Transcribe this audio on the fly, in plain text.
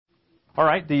All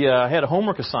right, I had a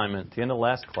homework assignment at the end of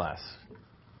last class.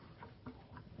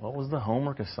 What was the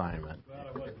homework assignment? Glad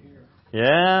I wasn't here.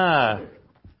 Yeah.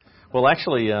 Well,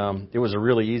 actually, it was a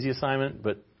really easy assignment,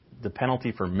 but the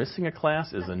penalty for missing a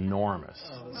class is enormous.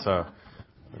 So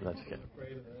that's good.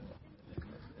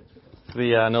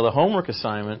 The homework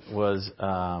assignment was,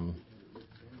 can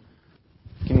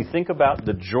you think about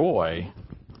the joy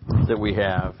that we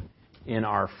have in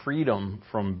our freedom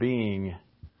from being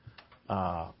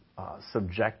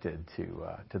subjected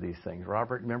to these things?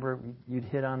 Robert, remember you'd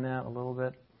hit on that a little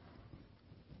bit?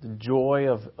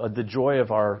 The joy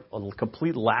of our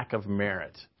complete lack of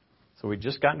merit. So we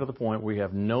just gotten to the point where we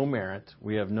have no merit.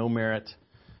 We have no merit.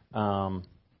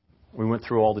 We went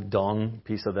through all the dung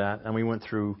piece of that, and we went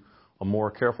through a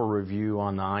more careful review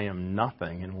on the I am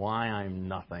nothing and why I'm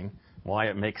nothing, why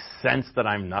it makes sense that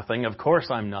I'm nothing. Of course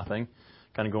I'm nothing.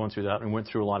 Kind of going through that, and went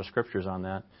through a lot of scriptures on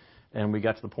that. And we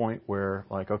got to the point where,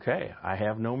 like, okay, I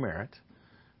have no merit.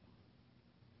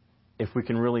 If we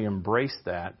can really embrace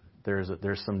that, there's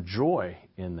some joy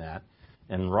in that.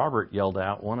 And Robert yelled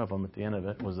out, one of them at the end of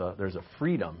it was there's a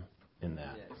freedom in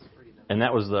that. Yes, freedom. And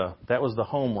that was the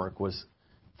homework, was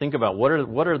think about what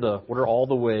are all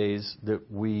the ways that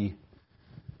we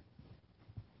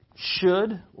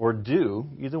should or do,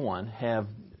 either one, have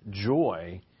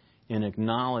joy in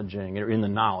acknowledging, or in the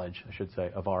knowledge, I should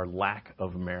say, of our lack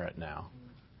of merit now.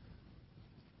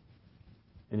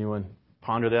 Anyone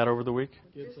ponder that over the week?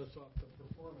 Gets us off the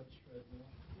performance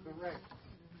treadmill. Correct.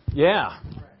 Yeah.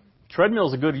 Treadmill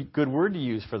is a good word to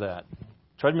use for that.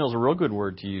 Treadmill is a real good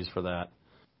word to use for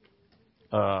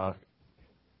that.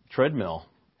 Treadmill.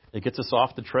 It gets us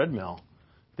off the treadmill.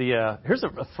 Here's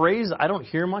a phrase I don't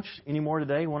hear much anymore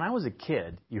today. When I was a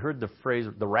kid, you heard the phrase,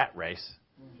 the rat race,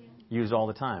 used all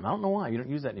the time. I don't know why you don't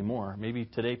use that anymore. Maybe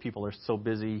today people are so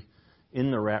busy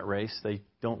in the rat race, they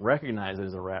don't recognize it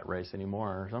as a rat race anymore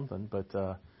or something. But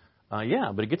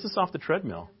but it gets us off the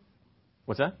treadmill.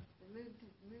 What's that? Move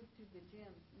to the gym,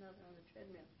 not on the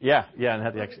treadmill. Yeah, and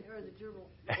have the action. Or the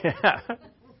gerbil.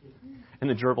 And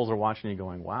the gerbils are watching you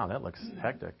going, wow, that looks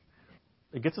hectic.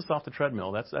 It gets us off the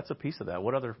treadmill. That's a piece of that.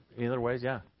 Any other ways?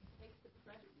 Yeah.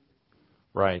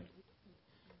 Right.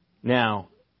 Now,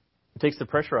 it takes the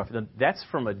pressure off. That's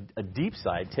from a deep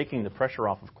side, taking the pressure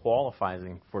off of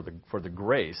qualifying for the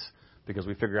grace, because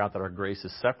we figure out that our grace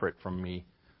is separate from me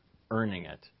earning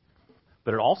it.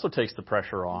 But it also takes the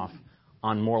pressure off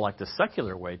on more like the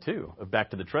secular way too, of back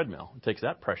to the treadmill. It takes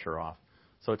that pressure off.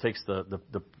 So it takes the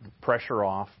pressure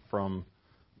off from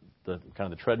the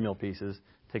kind of the treadmill pieces.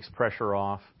 Takes pressure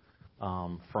off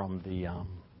from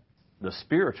the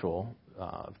spiritual,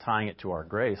 tying it to our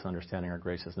grace, understanding our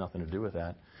grace has nothing to do with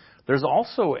that. There's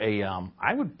also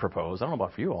I would propose, I don't know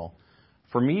about for you all,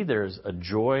 for me there's a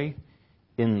joy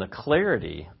in the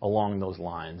clarity along those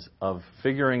lines of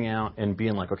figuring out and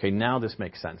being like, okay, now this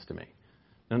makes sense to me.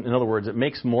 In other words, it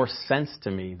makes more sense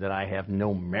to me that I have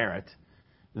no merit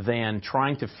than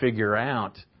trying to figure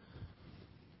out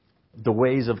the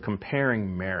ways of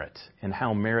comparing merit and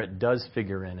how merit does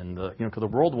figure in because the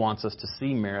world wants us to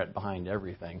see merit behind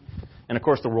everything. And of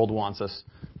course the world wants us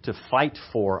to fight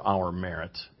for our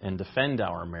merit and defend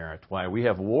our merit. Why we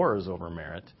have wars over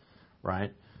merit,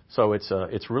 right? So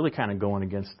it's really kind of going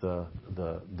against the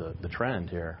trend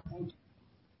here.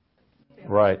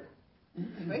 Right.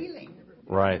 Failing.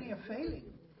 Right. Failing.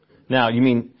 Now, you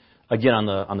mean again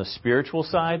on the spiritual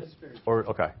side? Or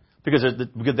okay. Because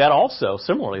that also,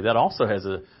 similarly, that also has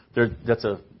that's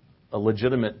a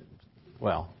legitimate,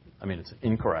 well, I mean, it's an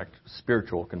incorrect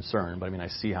spiritual concern, but I mean, I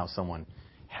see how someone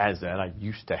has that. I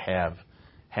used to have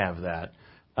that.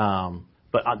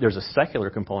 But there's a secular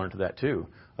component to that, too,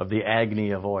 of the agony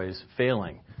of always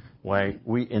failing. Why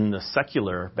we, in the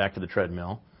secular, back to the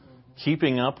treadmill,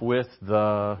 keeping up with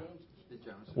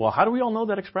well, how do we all know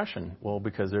that expression? Well,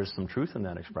 because there's some truth in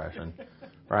that expression.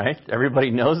 Right?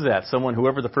 Everybody knows that.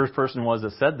 Whoever the first person was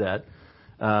that said that,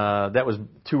 that was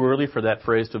too early for that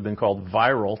phrase to have been called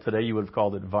viral. Today you would have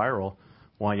called it viral.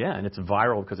 Well, yeah, and it's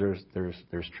viral because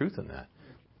there's truth in that.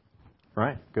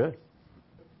 Right? Good.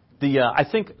 I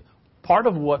think part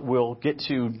of what we'll get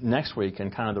to next week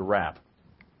and kind of the wrap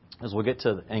is we'll get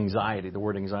to anxiety. The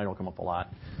word anxiety will come up a lot.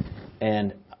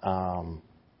 And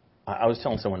I was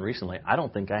telling someone recently, I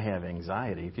don't think I have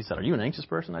anxiety. If you said, are you an anxious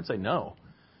person? I'd say no.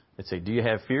 They'd say, do you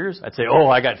have fears? I'd say,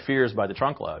 I got fears by the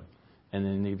trunk load. And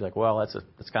then you'd be like, well,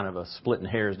 that's kind of a splitting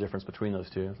hairs difference between those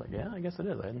two. It's like, yeah, I guess it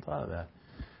is. I hadn't thought of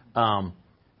that.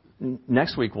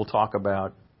 Next week we'll talk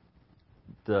about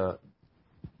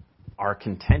our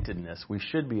contentedness. We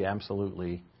should be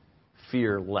absolutely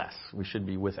fearless. We should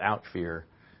be without fear.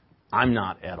 I'm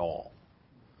not at all.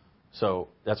 So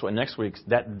that's what next week's,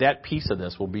 that piece of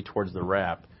this will be towards the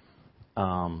wrap.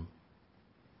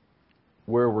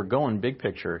 Where we're going big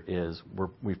picture is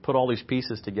we've put all these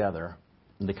pieces together,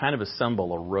 and they kind of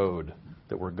assemble a road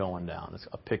that we're going down. It's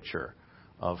a picture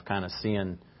of kind of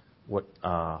seeing what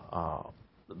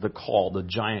the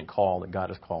giant call that God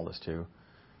has called us to.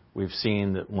 We've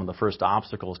seen that one of the first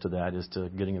obstacles to that is to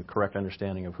getting a correct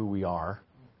understanding of who we are.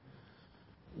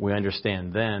 We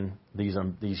understand then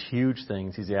these huge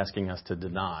things He's asking us to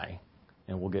deny,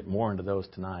 and we'll get more into those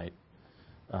tonight.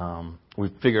 We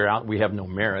figure out we have no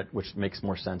merit, which makes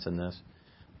more sense in this.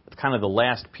 But kind of the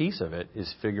last piece of it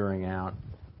is figuring out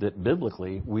that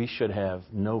biblically we should have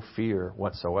no fear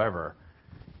whatsoever.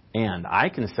 And I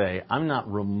can say I'm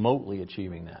not remotely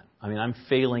achieving that. I mean, I'm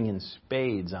failing in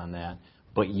spades on that,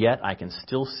 but yet I can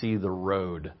still see the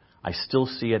road. I still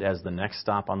see it as the next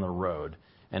stop on the road,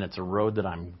 and it's a road that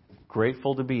I'm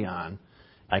grateful to be on.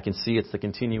 I can see it's the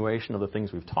continuation of the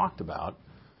things we've talked about.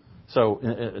 So,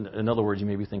 in other words, you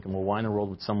may be thinking, well, why in the world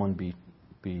would someone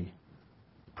be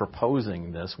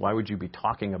proposing this? Why would you be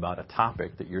talking about a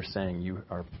topic that you're saying you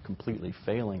are completely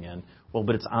failing in? Well,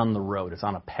 but it's on the road. It's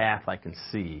on a path I can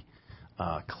see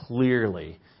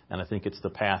clearly, and I think it's the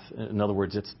path. In other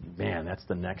words, that's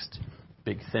the next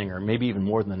big thing, or maybe even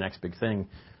more than the next big thing,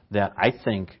 that I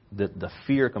think that the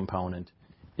fear component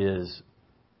is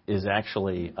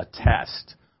actually a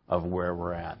test of where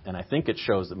we're at. And I think it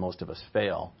shows that most of us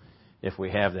fail if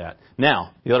we have that.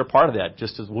 Now, the other part of that,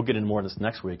 just as we'll get into more of this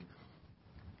next week,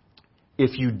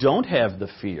 if you don't have the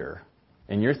fear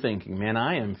and you're thinking, man,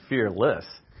 I am fearless,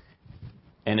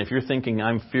 and if you're thinking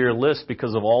I'm fearless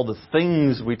because of all the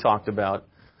things we talked about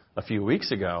a few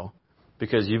weeks ago,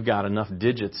 because you've got enough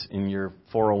digits in your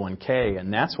 401k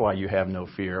and that's why you have no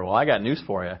fear, well, I got news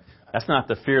for you. That's not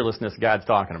the fearlessness God's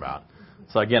talking about.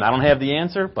 So again, I don't have the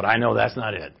answer, but I know that's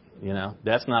not it. You know,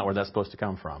 that's not where that's supposed to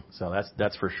come from. So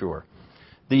that's for sure.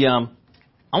 I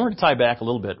wanted to tie back a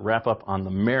little bit, wrap up on the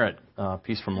merit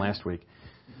piece from last week.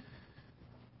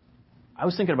 I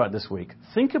was thinking about this week.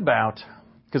 Think about,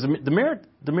 because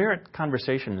the merit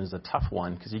conversation is a tough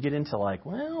one, because you get into like,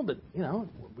 well, but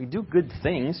we do good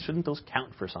things. Shouldn't those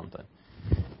count for something?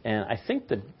 And I think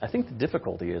the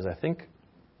difficulty is, I think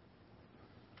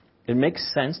it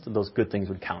makes sense that those good things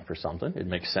would count for something. It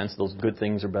makes sense those good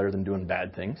things are better than doing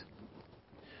bad things.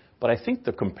 But I think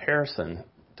the comparison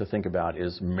to think about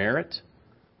is merit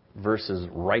versus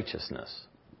righteousness,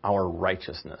 our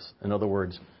righteousness. In other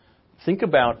words, think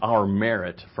about our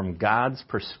merit from God's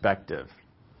perspective.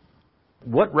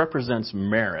 What represents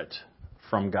merit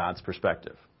from God's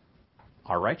perspective?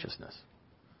 Our righteousness.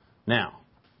 Now,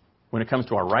 when it comes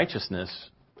to our righteousness,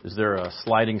 is there a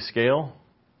sliding scale?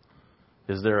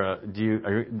 Is there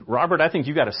Robert, I think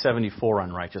you got a 74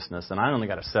 on righteousness, and I only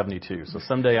got a 72. So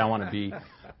someday I want to be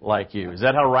like you. Is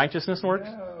that how righteousness works?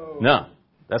 No,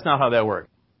 that's not how that works.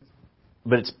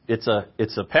 But it's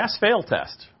a pass-fail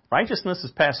test. Righteousness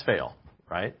is pass-fail,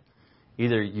 right?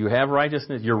 Either you have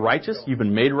righteousness, you're righteous, you've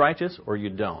been made righteous, or you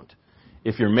don't.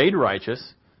 If you're made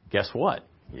righteous, guess what?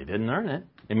 You didn't earn it.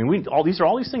 I mean, these are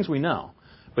all these things we know.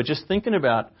 But just thinking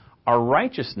about our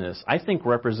righteousness, I think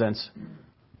represents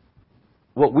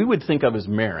what we would think of as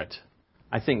merit.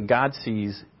 I think God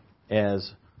sees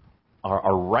as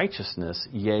our righteousness,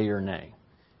 yea or nay.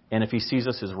 And if He sees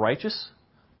us as righteous,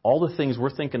 all the things we're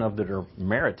thinking of that are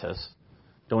meritorious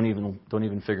don't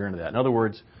even figure into that. In other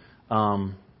words,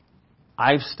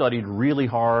 I've studied really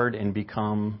hard and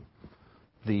become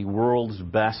the world's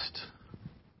best,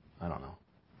 I don't know,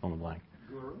 on the blank.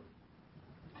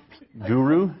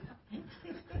 Guru?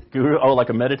 Oh, like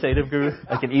a meditative guru?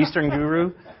 Like an Eastern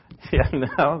guru? Yeah,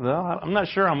 no, I'm not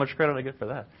sure how much credit I get for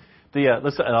that.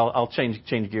 I'll change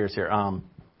gears here.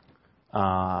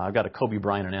 I've got a Kobe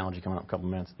Bryant analogy coming up in a couple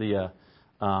minutes.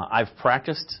 I've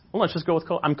practiced. Well, let's just go with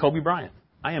I'm Kobe Bryant.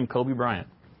 I am Kobe Bryant.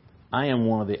 I am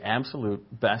one of the absolute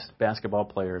best basketball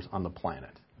players on the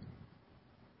planet.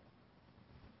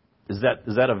 Is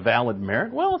that a valid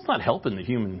merit? Well, it's not helping the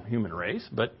human race,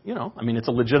 but it's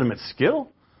a legitimate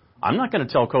skill. I'm not going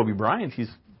to tell Kobe Bryant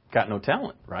he's got no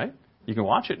talent, right? You can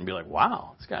watch it and be like,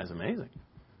 wow, this guy's amazing.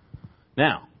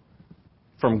 Now,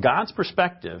 from God's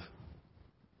perspective,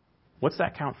 what's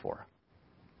that count for?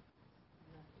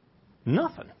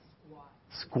 Nothing.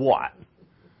 Squat.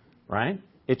 Right?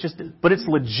 But it's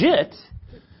legit.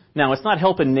 Now, it's not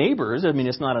helping neighbors. I mean,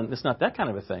 it's not that kind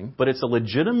of a thing. But it's a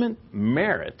legitimate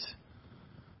merit.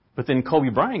 But then Kobe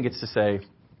Bryant gets to say,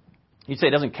 he'd say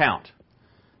it doesn't count.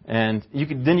 And you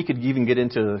could even get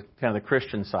into kind of the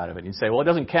Christian side of it. You'd say, well, it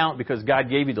doesn't count because God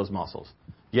gave you those muscles.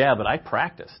 Yeah, but I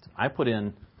practiced. I put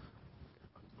in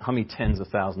how many tens of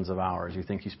thousands of hours you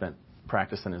think you spent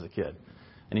practicing as a kid.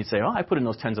 And he'd say, oh, I put in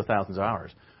those tens of thousands of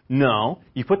hours. No,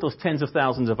 you put those tens of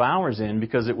thousands of hours in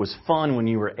because it was fun when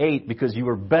you were 8, because you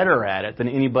were better at it than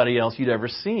anybody else you'd ever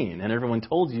seen, and everyone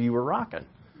told you were rocking.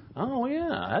 Oh,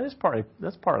 yeah, that's part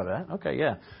of that. Okay,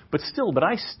 yeah. But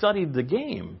I studied the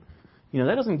game.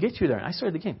 That doesn't get you there. I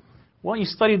studied the game. Well, you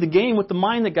studied the game with the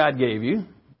mind that God gave you.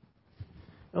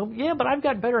 Oh, yeah, but I've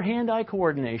got better hand-eye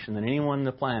coordination than anyone on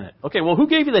the planet. Okay, well, who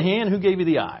gave you the hand? Who gave you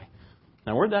the eye?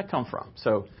 Now, where'd that come from?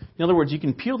 So, in other words, you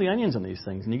can peel the onions on these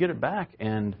things, and you get it back.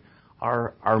 And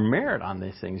our merit on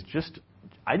these things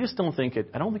I don't think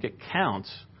it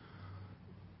counts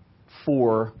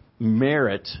for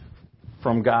merit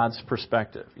from God's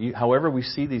perspective. However we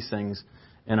see these things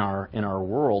in our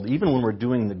world, even when we're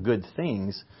doing the good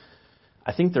things,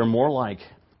 I think they're more like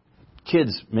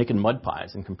kids making mud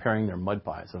pies and comparing their mud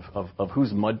pies of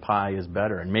whose mud pie is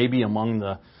better. And maybe among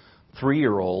the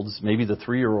 3-year-olds, maybe the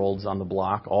 3-year-olds on the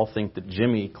block all think that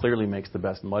Jimmy clearly makes the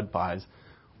best mud pies.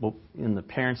 Well, and the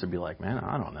parents would be like, man,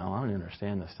 I don't know. I don't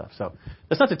understand this stuff. So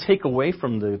that's not to take away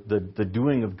from the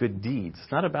doing of good deeds.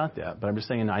 It's not about that. But I'm just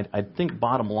saying, I think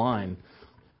bottom line,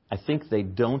 I think they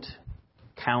don't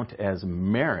count as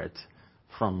merit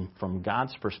from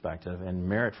God's perspective. And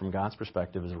merit from God's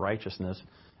perspective is righteousness.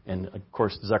 And, of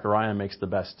course, Zechariah makes the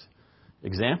best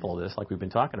example of this, like we've been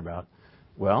talking about.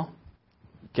 Well,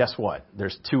 guess what?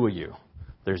 There's 2 of you.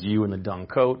 There's you in the dung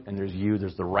coat, and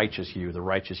there's the righteous you. The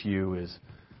righteous you is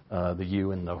the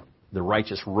you in the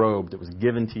righteous robe that was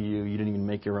given to you. You didn't even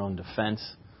make your own defense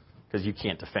because you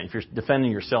can't defend. If you're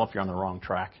defending yourself, you're on the wrong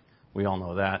track. We all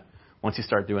know that. Once you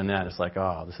start doing that, it's like,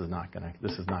 oh, this is not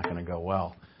gonna go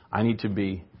well. I need to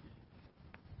be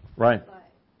right.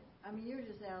 I mean, you're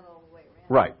just out all the way around.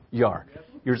 Right, you are.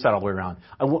 You're just out all the way around.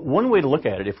 One way to look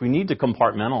at it, if we need to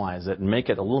compartmentalize it and make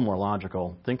it a little more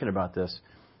logical, thinking about this.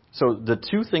 So the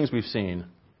 2 things we've seen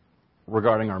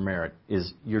regarding our merit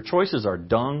is your choices are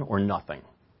dung or nothing,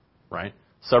 right?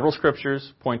 Several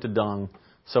scriptures point to dung.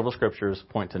 Several scriptures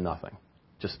point to nothing.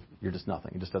 You're just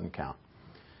nothing. It just doesn't count.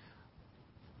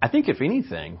 I think, if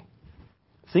anything,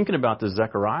 thinking about the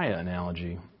Zechariah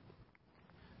analogy,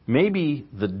 maybe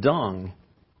the dung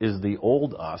is the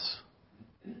old us,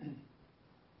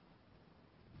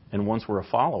 and once we're a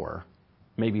follower,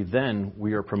 maybe then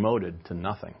we are promoted to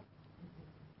nothing.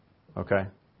 Okay?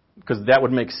 Because that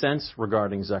would make sense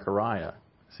regarding Zechariah.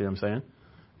 See what I'm saying?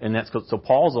 And so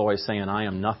Paul's always saying, I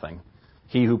am nothing.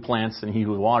 He who plants and he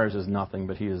who waters is nothing,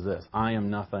 but he is this. I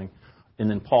am nothing. And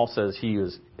then Paul says he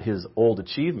is his old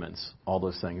achievements, all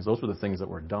those things. Those were the things that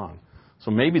were done.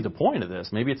 So maybe the point of this,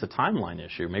 maybe it's a timeline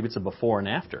issue. Maybe it's a before and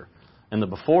after. And the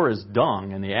before is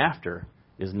dung and the after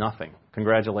is nothing.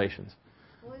 Congratulations.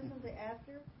 Well, isn't the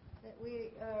after that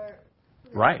we are...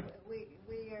 Right. We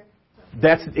are...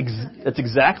 That's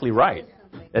exactly right.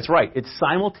 That's right. It's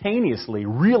simultaneously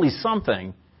really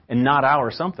something and not our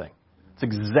something. It's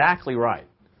exactly right.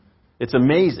 It's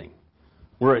amazing.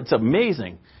 It's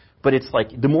amazing. But it's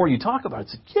like, the more you talk about it,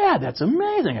 it's like, yeah, that's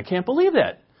amazing. I can't believe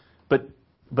that.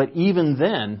 But even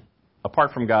then,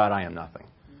 apart from God, I am nothing.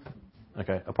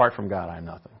 Okay? Apart from God, I am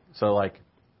nothing. So,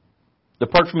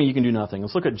 apart from me, you can do nothing.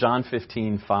 Let's look at John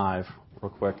 15:5 real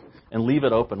quick and leave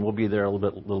it open. We'll be there a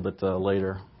little bit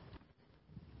later.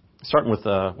 Starting with,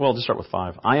 just start with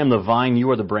 5. I am the vine,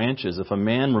 you are the branches. If a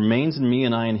man remains in me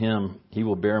and I in him, he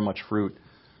will bear much fruit.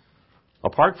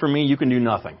 Apart from me, you can do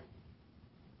nothing.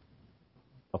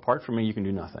 Apart from me, you can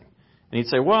do nothing. And he'd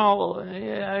say, well,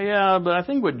 yeah, but I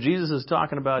think what Jesus is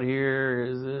talking about here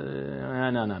is,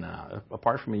 no.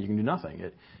 Apart from me, you can do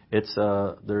nothing. There's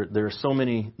so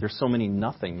many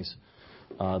nothings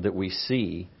that we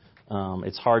see.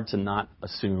 It's hard to not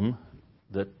assume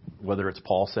that whether it's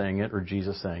Paul saying it or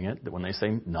Jesus saying it, that when they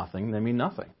say nothing, they mean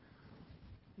nothing.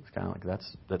 It's kind of like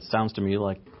that sounds to me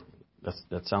like.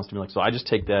 So I just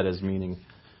take that as meaning,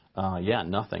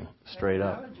 nothing, straight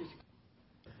up.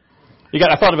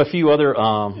 I thought of a few other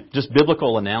just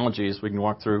biblical analogies we can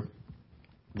walk through.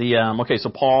 So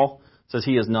Paul says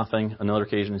he is nothing. Another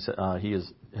occasion,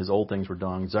 his old things were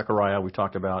dung. Zechariah, we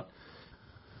talked about.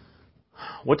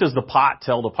 What does the pot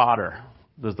tell the potter?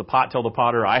 Does the pot tell the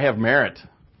potter, I have merit?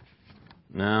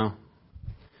 No.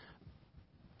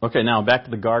 Okay, now back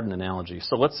to the garden analogy.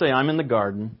 So let's say I'm in the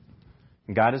garden,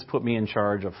 and God has put me in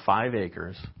charge of 5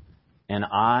 acres, and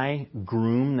I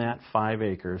groom that 5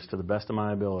 acres to the best of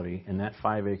my ability, and that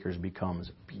 5 acres becomes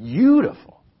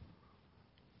beautiful.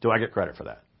 Do I get credit for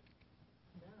that?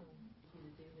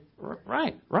 No.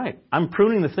 Right. I'm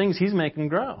pruning the things He's making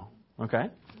grow. Okay?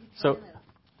 So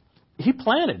He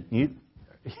planted.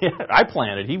 I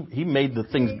planted. He made the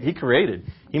things He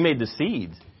created. He made the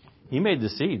seeds.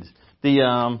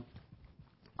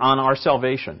 on our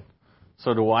salvation.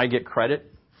 So do I get credit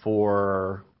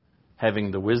for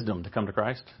having the wisdom to come to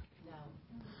Christ? No.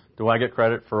 Do I get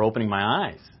credit for opening my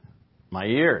eyes, my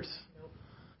ears? Nope.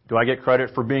 Do I get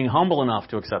credit for being humble enough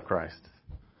to accept Christ?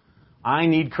 I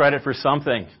need credit for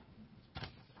something.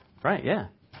 Right, yeah.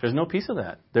 There's no piece of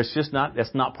that.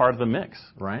 That's not part of the mix,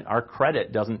 right? Our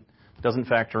credit doesn't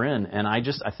factor in. And I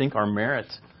think our merit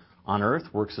on earth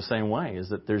works the same way, is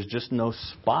that there's just no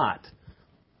spot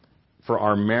for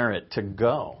our merit to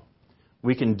go.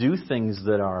 We can do things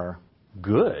that are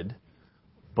good,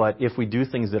 but if we do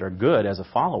things that are good as a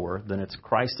follower, then it's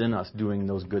Christ in us doing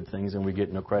those good things and we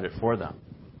get no credit for them.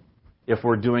 If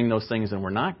we're doing those things and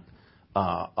we're not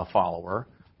a follower,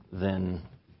 then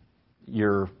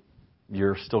you're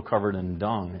still covered in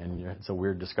dung, and it's a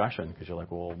weird discussion because you're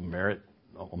like, well, merit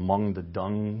among the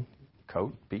dung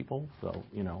coat people, so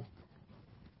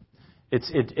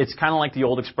it's kind of like the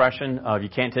old expression of you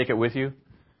can't take it with you,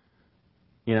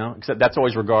 except that's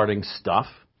always regarding stuff.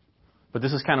 But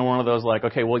this is kind of one of those like,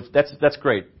 okay, well that's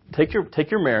great. Take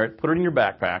your merit, put it in your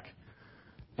backpack,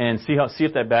 and see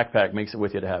if that backpack makes it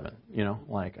with you to heaven.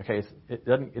 Like, okay, it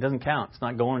doesn't count. It's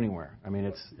not going anywhere. I mean,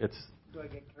 it's. Do I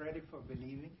get credit for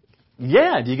believing?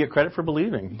 Yeah. Do you get credit for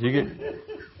believing? Do you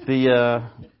get the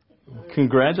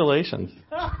congratulations?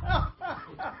 There's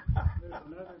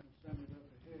another to send it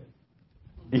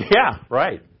up ahead. Yeah.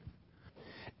 Right.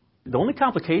 The only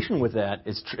complication with that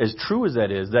is, as true as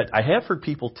that is, that I have heard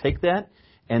people take that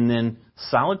and then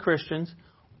solid Christians,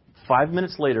 5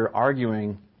 minutes later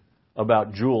arguing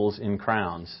about jewels in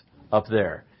crowns up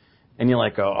there. And you're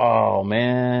like, oh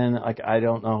man, like I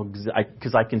don't know,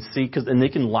 because I can see, and they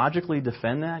can logically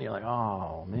defend that. You're like,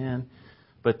 oh man,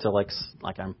 but to like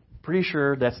I'm pretty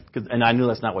sure that's, and I knew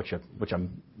that's not what you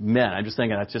meant. I'm just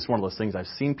thinking that's just one of those things. I've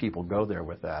seen people go there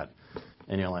with that,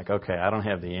 and you're like, okay, I don't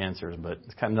have the answers, but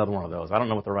it's kind of another one of those. I don't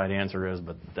know what the right answer is,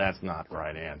 but that's not the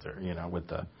right answer.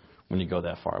 When you go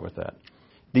that far with that,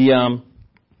 yeah,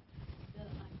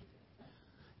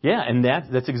 and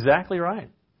that's exactly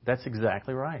right. That's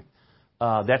exactly right.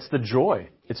 That's the joy.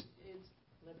 It's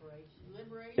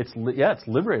liberation. It's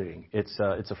liberating. It's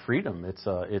a freedom. It's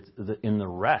in the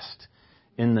rest,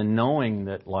 in the knowing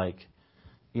that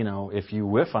if you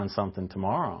whiff on something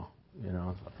tomorrow, it's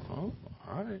like, oh,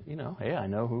 all right, hey, I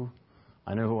know who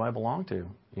I belong to.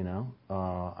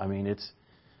 I mean, it's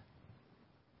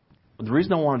the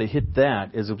reason I wanted to hit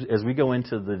that is as we go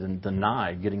into the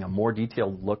deny, getting a more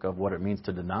detailed look of what it means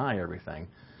to deny everything.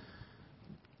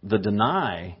 The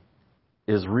deny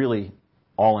is really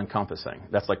all-encompassing.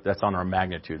 That's on our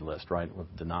magnitude list, right?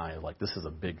 With deny, like this is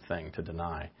a big thing to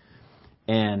deny.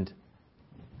 And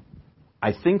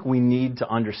I think we need to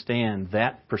understand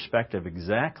that perspective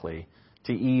exactly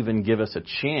to even give us a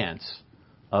chance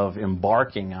of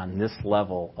embarking on this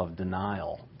level of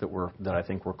denial that I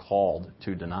think we're called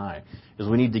to deny. Is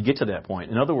we need to get to that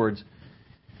point. In other words,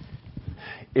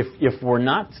 if we're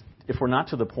not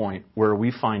to the point where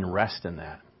we find rest in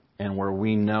that, and where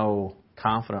we know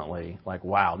confidently, like,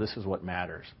 wow, this is what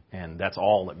matters, and that's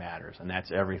all that matters, and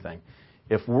that's everything.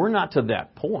 If we're not to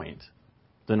that point,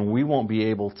 then we won't be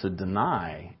able to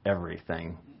deny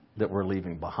everything that we're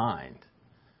leaving behind.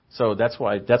 So that's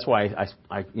why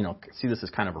I see this as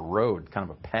kind of a road, kind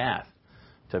of a path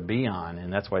to be on,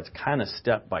 and that's why it's kind of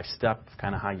step by step,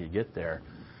 kind of how you get there.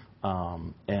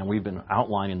 And we've been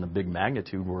outlining the big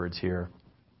magnitude words here.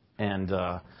 And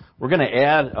we're going to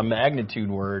add a magnitude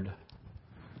word,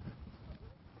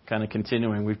 kind of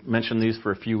continuing. We've mentioned these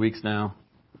for a few weeks now.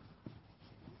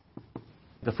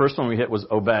 The first one we hit was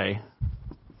obey.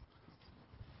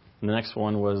 The next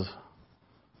one was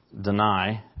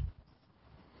deny.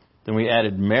 Then we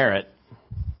added merit.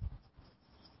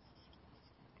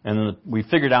 And then we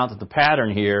figured out that the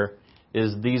pattern here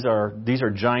is these are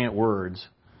giant words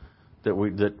that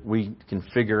we can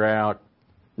figure out.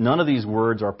 None of these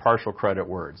words are partial credit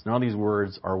words. None of these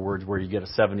words are words where you get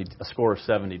a score of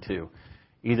 72.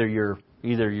 Either you're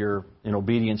in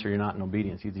obedience or you're not in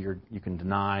obedience. Either you can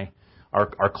deny.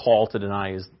 Our call to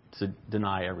deny is to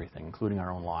deny everything, including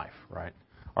our own life, right?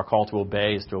 Our call to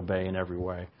obey is to obey in every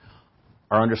way.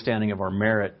 Our understanding of our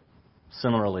merit,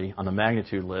 similarly, on the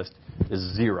magnitude list,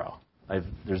 is 0.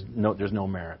 There's no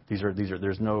merit.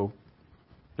 There's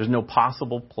no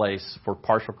possible place for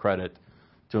partial credit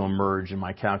to emerge in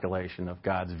my calculation of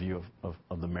God's view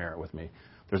of the merit with me.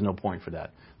 There's no point for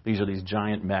that. These are these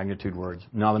giant magnitude words.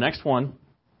 Now the next one,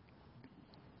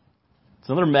 it's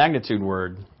another magnitude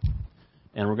word,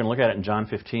 and we're going to look at it in John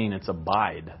 15. It's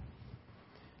abide.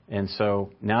 And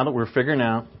so now that we're figuring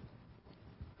out,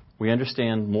 we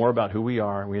understand more about who we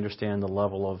are, we understand the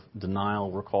level of denial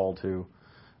we're called to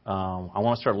I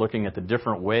want to start looking at the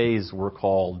different ways we're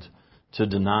called to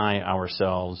deny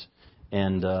ourselves.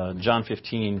 And John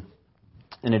 15,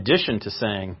 in addition to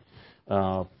saying,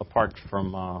 apart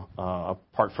from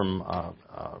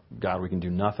God we can do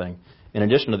nothing, in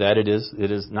addition to that, it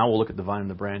is. Now we'll look at the vine and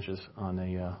the branches on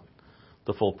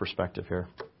the full perspective here.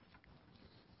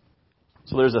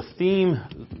 So there's a theme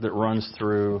that runs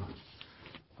through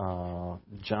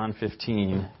John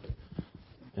 15,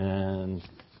 and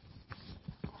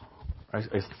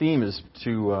a theme is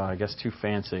too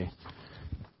fancy.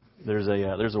 There's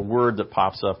a word that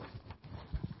pops up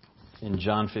in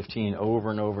John 15 over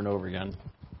and over and over again,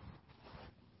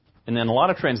 and in a lot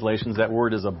of translations that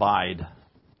word is abide.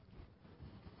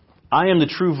 I am the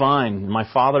true vine, and my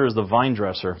Father is the vine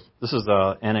dresser. This is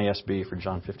the NASB for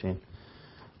John 15.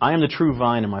 I am the true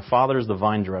vine, and my Father is the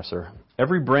vine dresser.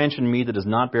 Every branch in me that does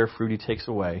not bear fruit he takes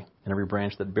away, and every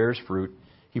branch that bears fruit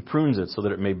he prunes it so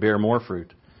that it may bear more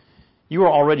fruit. You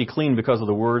are already clean because of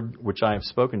the word which I have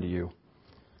spoken to you.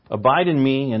 Abide in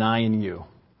me, and I in you.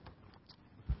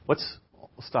 Let's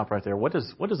stop right there. What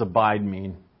does abide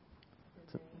mean?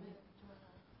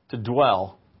 To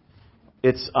dwell.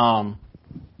 It's a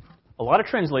lot of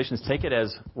translations take it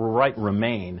as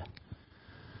remain.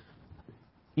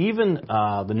 Even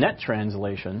the Net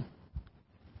translation,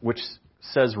 which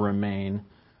says remain,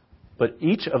 but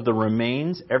each of the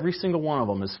remains, every single one of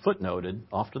them is footnoted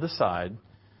off to the side,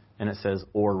 and it says,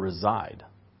 or reside.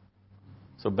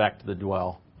 So back to the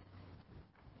dwell.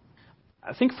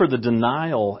 I think for the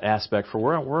denial aspect, for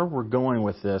where we're going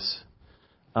with this,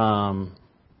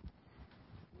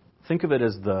 think of it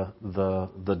as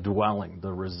the dwelling,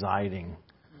 the residing.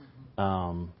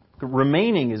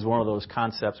 Remaining is one of those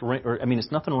concepts.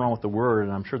 It's nothing wrong with the word,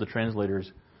 and I'm sure the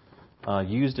translators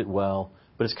used it well.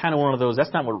 But it's kind of one of those.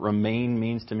 That's not what remain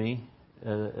means to me.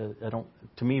 To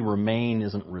me, remain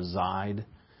isn't reside.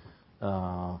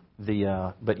 But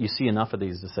you see enough of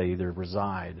these to say either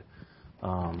reside,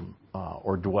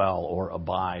 or dwell, or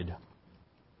abide.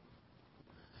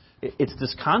 It's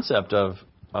this concept of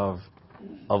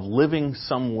living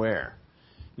somewhere.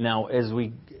 Now, we're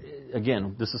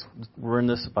in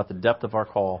this about the depth of our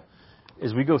call.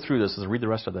 As we go through this, as we read the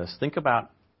rest of this, think about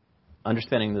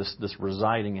understanding this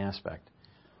residing aspect.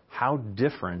 How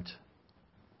different,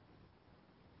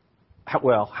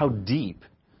 how deep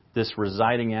this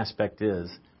residing aspect is,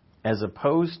 as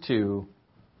opposed to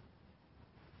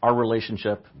our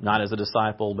relationship, not as a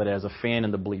disciple, but as a fan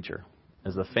in the bleacher,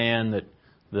 as a fan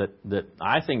that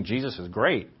I think Jesus is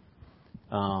great,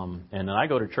 and I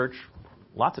go to church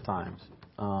lots of times,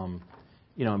 but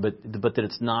that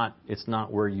it's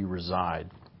not where you reside.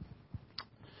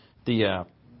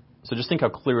 So just think how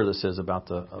clear this is about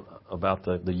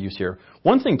the use here.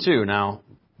 One thing too, now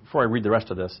before I read the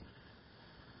rest of this,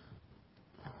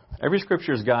 every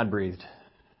scripture is God-breathed,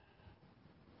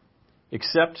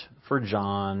 except for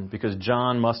John, because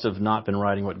John must have not been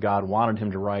writing what God wanted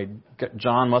him to write.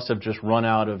 John must have just run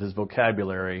out of his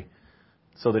vocabulary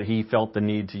so that he felt the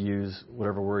need to use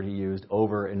whatever word he used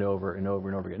over and over and over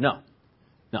and over again. No.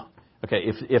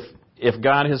 Okay, if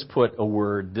God has put a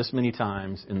word this many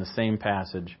times in the same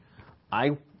passage,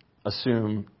 I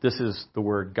assume this is the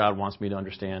word God wants me to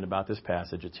understand about this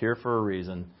passage. It's here for a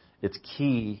reason. It's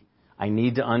key. I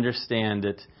need to understand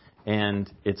it, and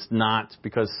it's not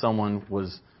because someone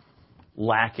was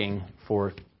lacking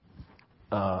for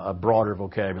a broader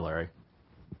vocabulary.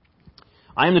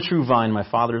 I am the true vine, my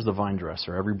Father is the vine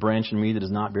dresser. Every branch in me that does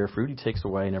not bear fruit, he takes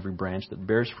away, and every branch that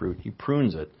bears fruit, he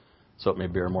prunes it, so it may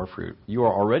bear more fruit. You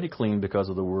are already clean because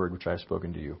of the word which I have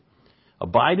spoken to you.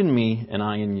 Abide in me, and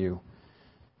I in you.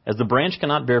 As the branch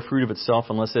cannot bear fruit of itself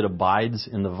unless it abides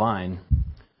in the vine,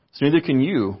 so neither can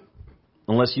you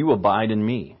unless you abide in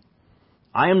me.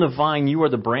 I am the vine, you are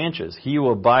the branches. He who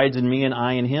abides in me and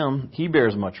I in him, he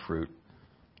bears much fruit.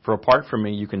 For apart from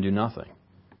me, you can do nothing.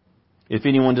 If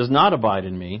anyone does not abide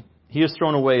in me, he is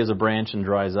thrown away as a branch and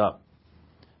dries up.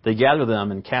 They gather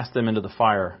them and cast them into the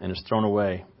fire, and is thrown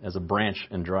away as a branch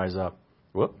and dries up.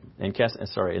 And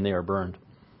they are burned.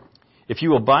 If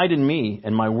you abide in me,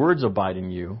 and my words abide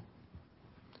in you,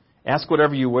 ask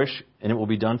whatever you wish, and it will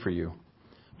be done for you.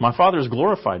 My Father is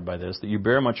glorified by this, that you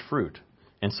bear much fruit,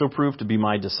 and so prove to be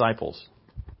my disciples.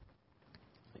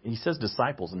 He says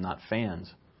disciples and not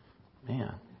fans.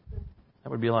 Man, that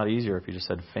would be a lot easier if he just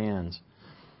said fans.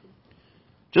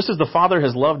 Just as the Father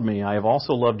has loved me, I have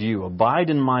also loved you. Abide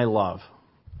in my love.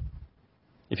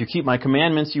 If you keep my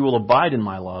commandments, you will abide in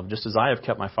my love, just as I have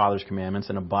kept my Father's commandments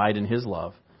and abide in his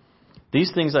love.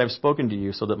 These things I have spoken to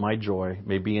you so that my joy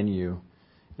may be in you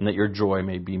and that your joy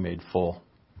may be made full.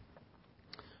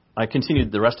 I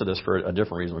continued the rest of this for a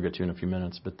different reason we'll get to in a few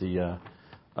minutes, but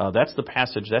That's the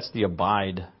passage. That's the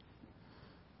abide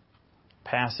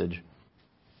passage.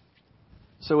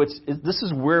 So this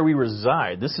is where we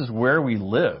reside. This is where we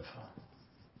live.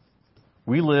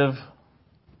 We live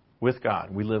with God.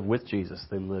 We live with Jesus.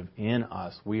 They live in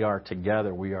us. We are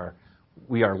together. We are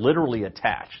literally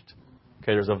attached.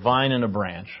 Okay, there's a vine and a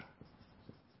branch.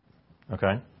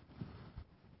 Okay?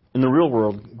 In the real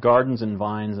world, gardens and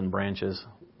vines and branches,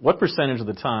 what percentage of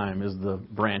the time is the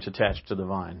branch attached to the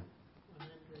vine?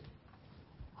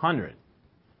 100.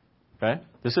 Okay?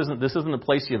 This isn't a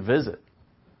place you visit.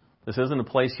 This isn't a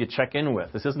place you check in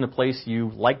with. This isn't a place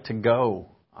you like to go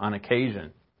on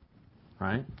occasion.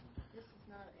 Right? This is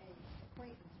not an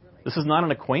acquaintance, really. This is not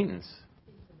an acquaintance.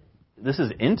 This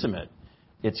is intimate.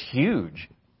 It's huge.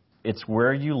 It's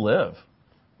where you live.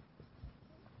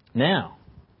 Now,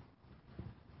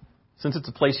 since it's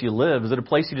a place you live, is it a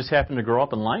place you just happen to grow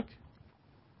up and like?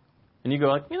 And you go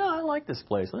like, I like this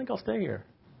place. I think I'll stay here.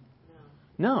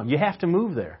 No, you have to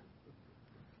move there.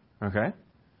 Okay?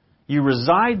 You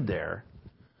reside there,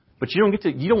 but you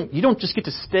don't just get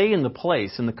to stay in the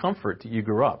place, in the comfort that you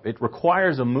grew up. It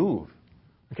requires a move.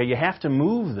 Okay, you have to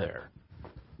move there.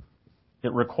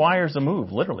 It requires a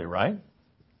move, literally, right?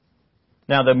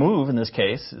 Now, the move in this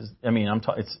case is,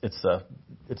 it's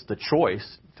the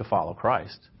choice to follow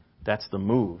Christ. That's the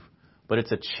move. But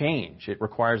it's a change. It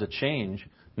requires a change.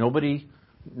 Nobody,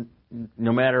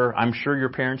 no matter, I'm sure your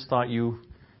parents thought you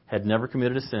had never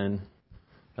committed a sin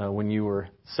when you were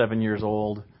 7 years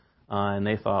old, and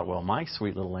they thought, well, my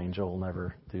sweet little angel will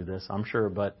never do this, I'm sure.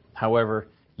 But, however,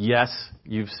 yes,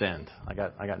 you've sinned. I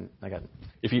got.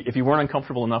 If you weren't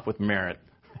uncomfortable enough with merit,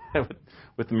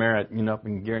 with merit, I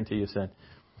can guarantee you sinned.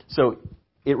 So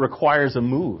it requires a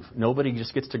move. Nobody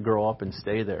just gets to grow up and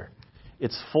stay there.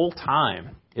 It's full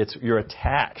time. You're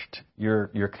attached.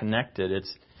 You're connected.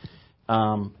 It's.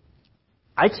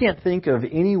 I can't think of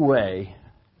any way.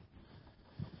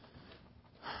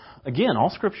 Again, all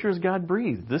Scripture is God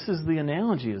breathed. This is the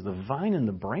analogy: is the vine and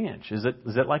the branch. Is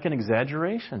that like an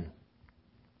exaggeration?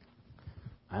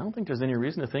 I don't think there's any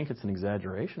reason to think it's an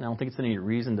exaggeration. I don't think it's any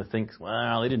reason to think,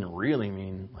 well, they didn't really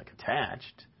mean like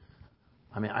attached.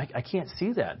 I can't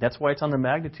see that. That's why it's on the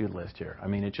magnitude list here.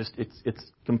 It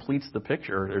completes the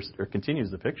picture or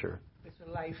continues the picture. It's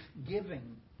a life-giving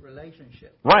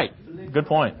relationship. Right. Good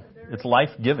point. It's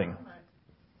life-giving.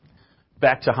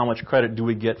 Back to how much credit do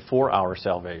we get for our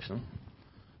salvation?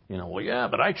 Well, yeah,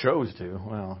 but I chose to.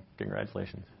 Well,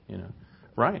 congratulations.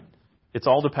 Right. It's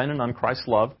all dependent on Christ's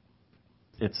love.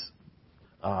 It's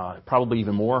probably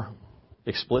even more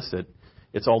explicit.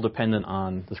 It's all dependent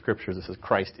on the Scriptures that says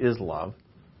Christ is love.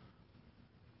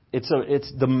 It's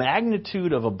the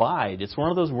magnitude of abide. It's one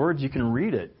of those words you can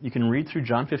read it. You can read through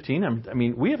John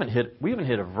 15. We haven't hit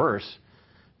a verse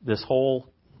this whole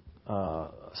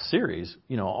series.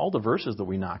 All the verses that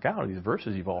we knock out are these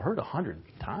verses you've all heard 100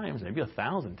 times, maybe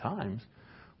 1,000 times.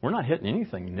 We're not hitting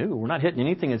anything new. We're not hitting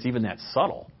anything that's even that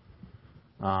subtle.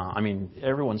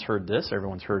 Everyone's heard this.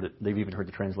 Everyone's heard it. They've even heard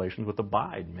the translations with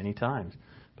abide many times.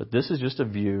 But this is just a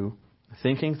view,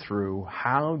 thinking through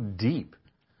how deep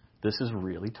this is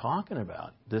really talking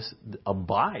about. This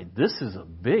abide. This is a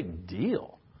big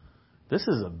deal. This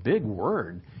is a big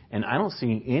word. And I don't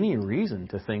see any reason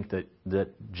to think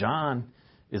that John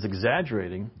is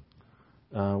exaggerating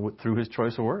through his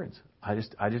choice of words. I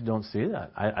just don't see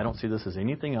that. I don't see this as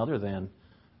anything other than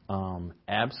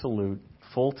absolute,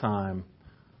 full-time,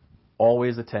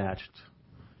 always attached.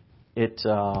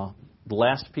 The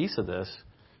last piece of this,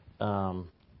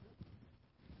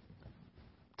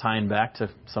 tying back to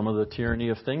some of the tyranny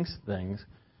of things,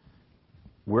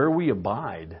 where we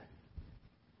abide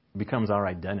becomes our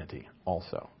identity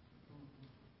also.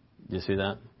 Do you see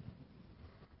that?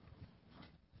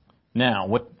 Now,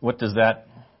 what does that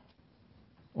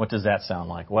sound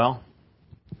like? Well,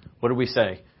 what do we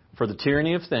say? For the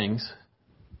tyranny of things,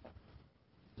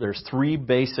 there's three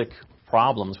basic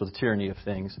problems with the tyranny of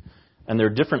things, and there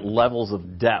are different levels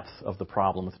of depth of the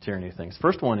problem with the tyranny of things.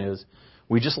 First one is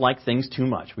we just like things too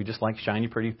much. We just like shiny,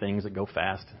 pretty things that go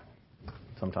fast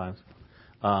sometimes.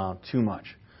 Too much.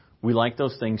 We like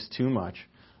those things too much.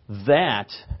 That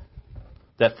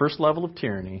first level of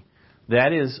tyranny,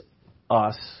 that is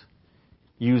us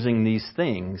using these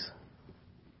things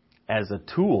as a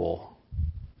tool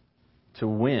to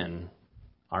win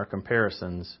our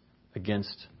comparisons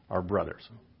against our brothers.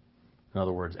 In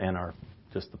other words, and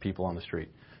just the people on the street.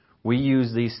 We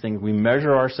use these things. We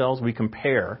measure ourselves. We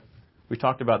compare. We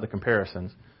talked about the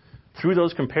comparisons. Through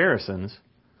those comparisons,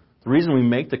 the reason we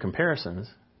make the comparisons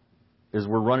is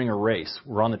we're running a race.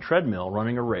 We're on the treadmill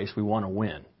running a race. We want to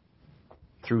win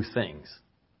through things.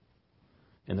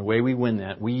 And the way we win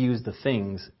that, we use the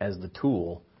things as the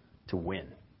tool to win.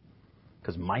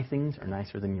 Because my things are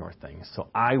nicer than your things, so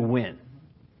I win.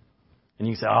 And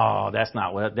you say, oh, that's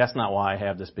not why I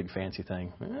have this big fancy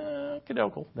thing.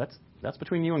 Kadokel. That's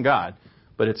between you and God.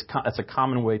 But it's a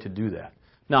common way to do that.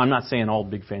 Now, I'm not saying all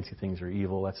big fancy things are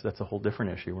evil. That's a whole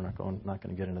different issue. We're not going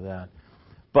to get into that.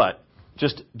 But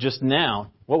just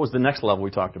now, what was the next level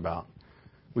we talked about?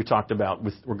 We talked about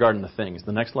regarding the things.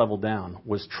 The next level down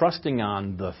was trusting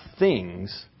on the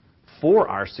things for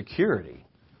our security.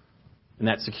 And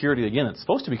that security, again, it's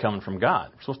supposed to be coming from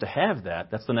God. We're supposed to have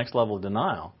that. That's the next level of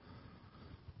denial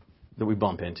that we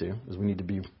bump into, is we need to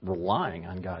be relying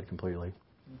on God completely.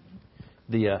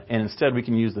 And instead, we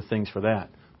can use the things for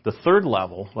that. The third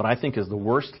level, what I think is the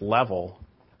worst level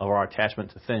of our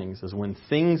attachment to things, is when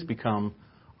things become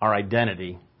our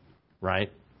identity, right?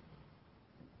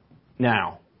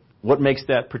 Now, what makes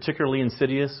that particularly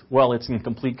insidious? Well, it's in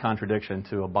complete contradiction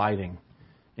to abiding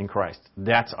in Christ.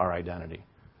 That's our identity.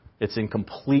 It's in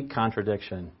complete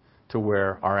contradiction to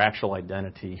where our actual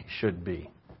identity should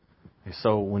be.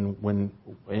 So when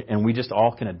we just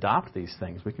all can adopt these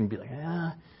things, we can be like,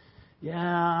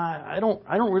 I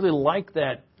don't really like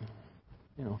that,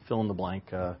 fill in the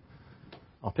blank.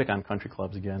 I'll pick on country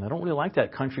clubs again. I don't really like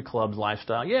that country club's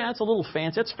lifestyle. Yeah, it's a little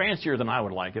fancy. It's fancier than I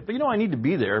would like it. But, I need to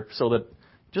be there so that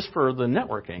just for the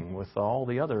networking with all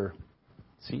the other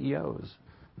CEOs.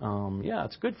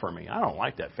 It's good for me. I don't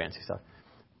like that fancy stuff.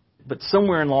 But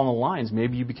somewhere along the lines,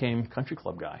 maybe you became country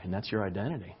club guy, and that's your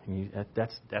identity. And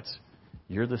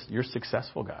you're the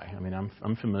successful guy. I mean,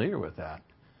 I'm familiar with that.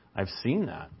 I've seen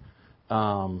that.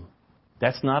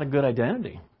 That's not a good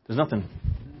identity. There's nothing.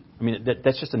 I mean,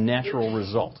 that's just a natural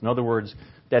result. In other words,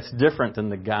 that's different than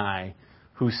the guy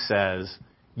who says,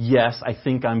 yes, I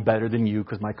think I'm better than you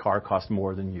because my car costs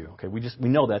more than you. Okay, we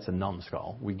know that's a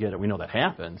numbskull. We get it. We know that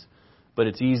happens. But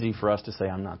it's easy for us to say,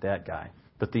 I'm not that guy.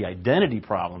 But the identity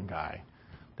problem guy,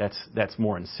 that's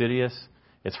more insidious.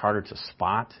 It's harder to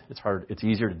spot. It's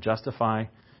easier to justify.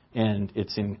 And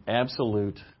it's in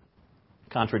absolute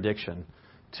contradiction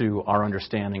to our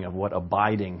understanding of what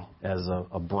abiding as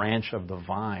a branch of the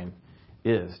vine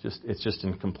is. It's just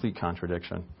in complete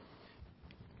contradiction.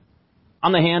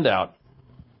 On the handout,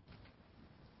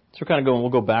 so we'll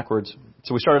go backwards.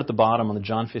 So we started at the bottom on the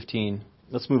John 15.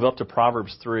 Let's move up to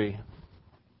Proverbs 3.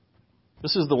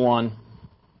 This is the one,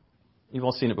 you've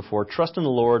all seen it before. Trust in the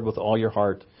Lord with all your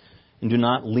heart, and do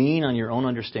not lean on your own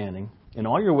understanding. In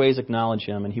all your ways acknowledge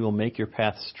Him, and He will make your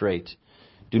path straight.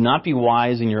 Do not be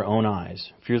wise in your own eyes.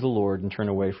 Fear the Lord and turn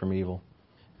away from evil.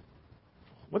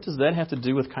 What does that have to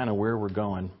do with kind of where we're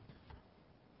going?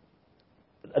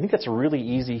 I think that's a really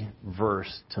easy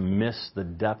verse to miss the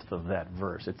depth of that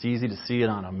verse. It's easy to see it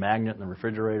on a magnet in the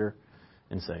refrigerator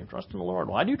and say, trust in the Lord.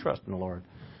 Well, I do trust in the Lord.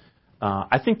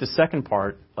 I think the second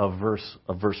part of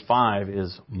verse 5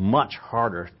 is much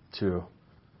harder to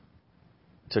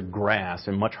grasp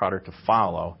and much harder to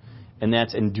follow. And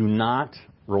that's, and do not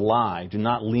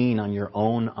lean on your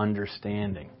own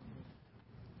understanding.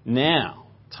 Now,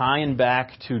 tying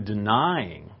back to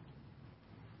denying,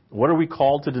 what are we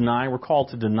called to deny? We're called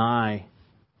to deny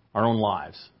our own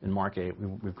lives. In Mark 8,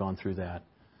 we've gone through that.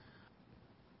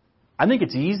 I think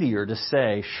it's easier to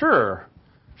say, sure,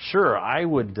 I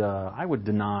would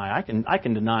deny. I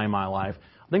can deny my life.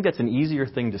 I think that's an easier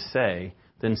thing to say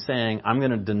than saying I'm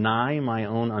going to deny my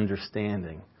own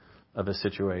understanding of a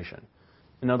situation.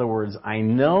 In other words, I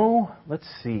know, let's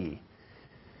see,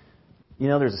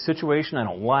 there's a situation I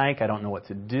don't like, I don't know what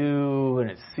to do,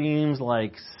 and it seems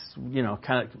like,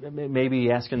 kind of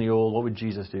maybe asking the old, what would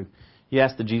Jesus do? You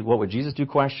ask the what would Jesus do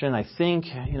question. I think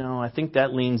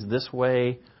that leans this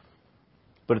way,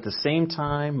 but at the same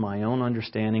time, my own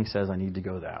understanding says I need to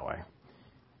go that way.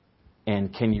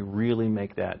 And can you really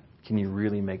make that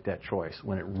choice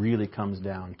when it really comes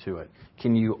down to it?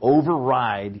 Can you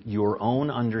override your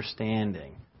own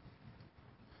understanding?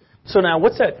 So now,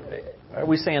 what's that? Are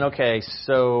we saying, okay,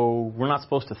 so we're not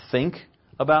supposed to think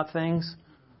about things?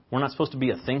 We're not supposed to be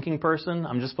a thinking person?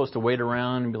 I'm just supposed to wait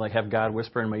around and be like, have God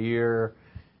whisper in my ear?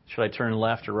 Should I turn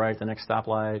left or right at the next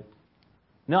stoplight?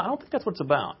 No, I don't think that's what it's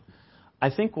about. I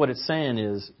think what it's saying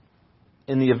is,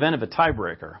 in the event of a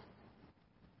tiebreaker,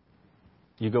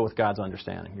 you go with God's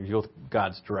understanding. You go with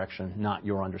God's direction, not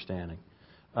your understanding.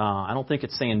 I don't think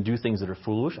it's saying do things that are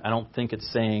foolish. I don't think it's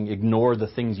saying ignore the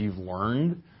things you've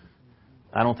learned.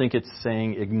 I don't think it's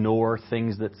saying ignore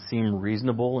things that seem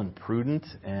reasonable and prudent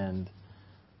and,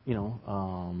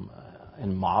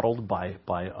 and modeled by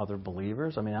other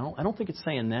believers. I mean, I don't think it's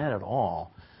saying that at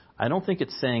all. I don't think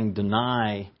it's saying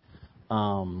deny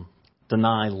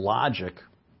logic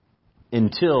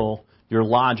until your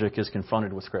logic is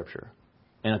confronted with Scripture.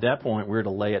 And at that point, we're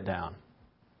to lay it down.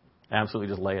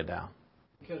 Absolutely just lay it down.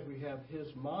 Because we have His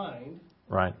mind,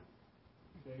 Right.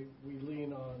 okay, we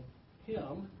lean on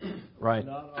Him, Right.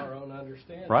 not our own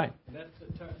understanding. Right. And that's a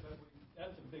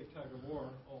big tug of war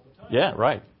all the time. Yeah,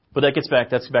 right. But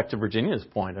that's back to Virginia's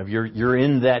point of you're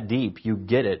in that deep, you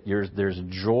get it. There's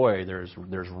joy,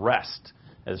 there's rest,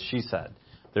 as she said.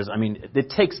 It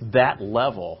takes that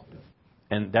level,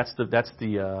 and that's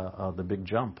the big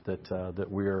jump that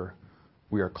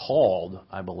we are called,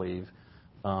 I believe,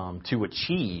 to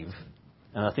achieve,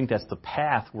 and I think that's the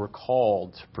path we're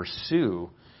called to pursue.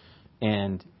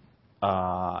 And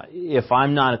if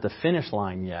I'm not at the finish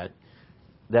line yet,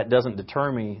 that doesn't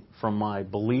deter me from my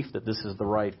belief that this is the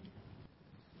right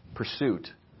pursuit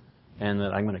and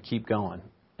that I'm going to keep going.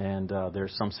 And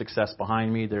there's some success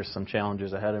behind me. There's some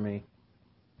challenges ahead of me.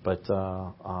 But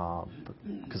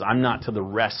because I'm not to the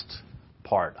rest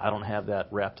part. I don't have that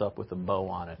wrapped up with a bow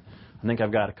on it. I think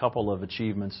I've got a couple of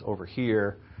achievements over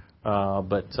here,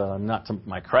 but not to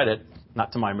my credit,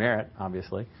 not to my merit,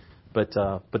 obviously. But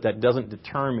that doesn't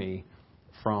deter me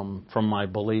from my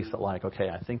belief that, like, okay,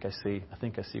 I think I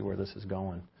see where this is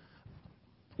going.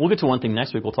 We'll get to one thing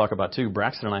next week we'll talk about too.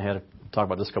 Braxton and I had to talk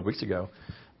about this a couple weeks ago,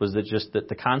 was that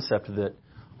the concept that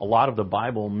a lot of the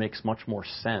Bible makes much more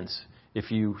sense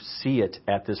if you see it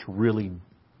at this really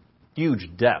huge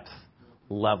depth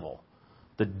level.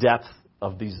 The depth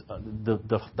of these,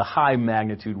 the high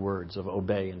magnitude words of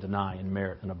obey and deny and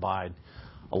merit and abide.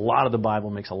 A lot of the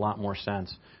Bible makes a lot more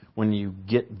sense when you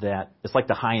get that. It's like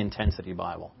the high intensity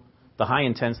Bible. The high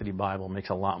intensity Bible makes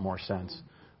a lot more sense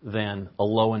than a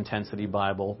low intensity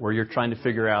Bible where you're trying to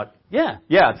figure out,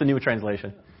 it's a new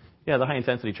translation. Yeah, the high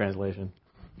intensity translation.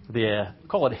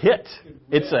 Call it HIT.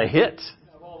 It's a hit.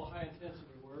 Have all the high intensity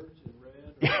words in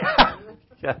red.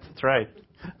 Yeah, that's right.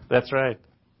 That's right.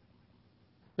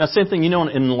 Now, same thing, in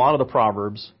a lot of the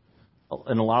Proverbs, a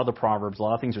lot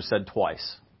of things are said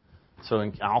twice.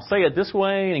 So I'll say it this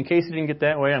way, and in case you didn't get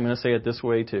that way, I'm going to say it this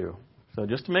way too. So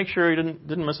just to make sure you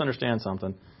didn't misunderstand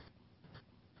something.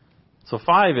 So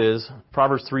 5 is,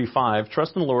 Proverbs 3:5,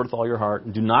 trust in the Lord with all your heart,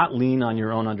 and do not lean on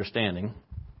your own understanding.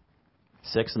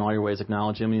 6, in all your ways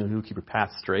acknowledge Him, and He will keep your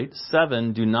path straight.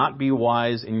 7, do not be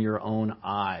wise in your own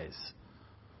eyes.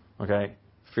 Okay?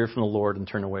 Fear from the Lord and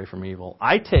turn away from evil.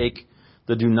 I take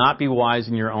the do not be wise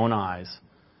in your own eyes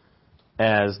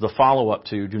as the follow-up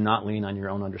to do not lean on your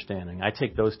own understanding. I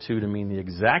take those two to mean the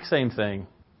exact same thing,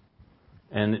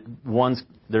 and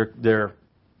they're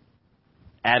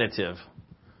additive,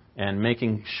 and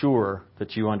making sure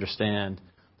that you understand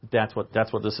that's what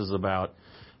this is about.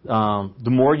 The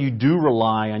more you do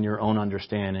rely on your own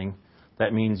understanding,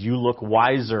 that means you look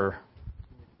wiser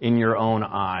in your own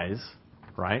eyes,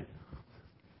 right?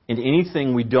 And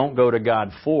anything we don't go to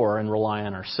God for and rely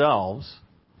on ourselves,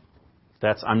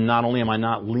 not only am I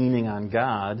not leaning on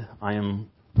God, I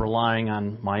am relying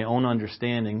on my own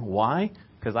understanding. Why?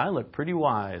 Because I look pretty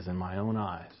wise in my own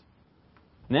eyes.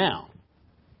 Now,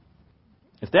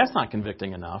 if that's not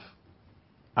convicting enough,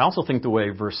 I also think the way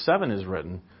verse 7 is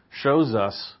written shows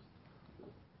us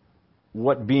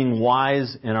what being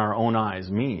wise in our own eyes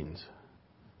means.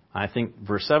 I think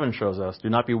verse 7 shows us, do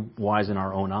not be wise in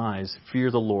our own eyes,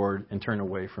 fear the Lord and turn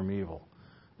away from evil.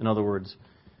 In other words,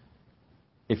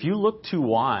 if you look too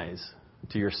wise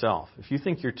to yourself, if you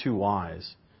think you're too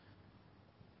wise,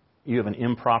 you have an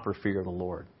improper fear of the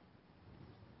Lord.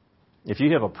 If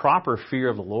you have a proper fear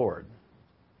of the Lord,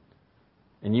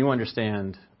 and you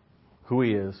understand who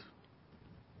He is,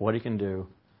 what He can do,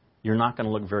 you're not going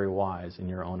to look very wise in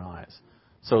your own eyes.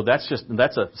 So that's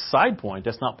a side point.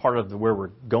 That's not part of where we're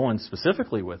going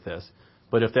specifically with this.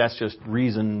 But if that's just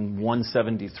reason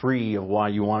 173 of why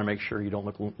you want to make sure you don't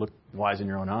look wise in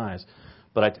your own eyes.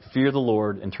 But I fear the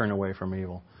Lord and turn away from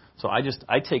evil. So I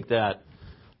take that.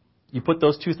 You put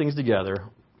those two things together,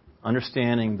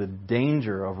 understanding the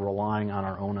danger of relying on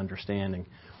our own understanding.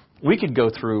 We could go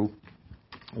through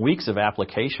weeks of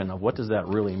application of what does that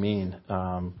really mean.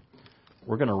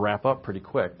 We're going to wrap up pretty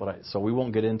quick, so we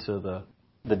won't get into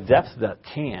the depth that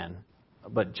can,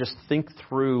 but just think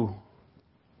through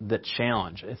the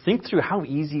challenge. Think through how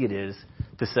easy it is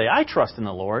to say, I trust in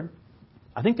the Lord.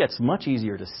 I think that's much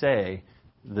easier to say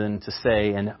than to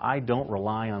say, and I don't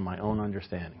rely on my own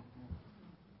understanding.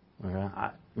 Okay?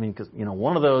 Because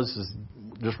one of those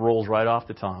just rolls right off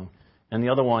the tongue, and the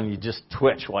other one you just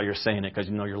twitch while you're saying it because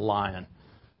you're lying.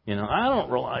 I don't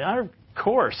rely. Of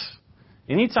course,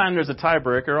 anytime there's a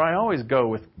tiebreaker, I always go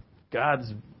with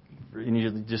God's. And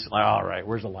you're just like, all right,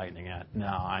 where's the lightning at? No,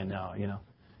 I know.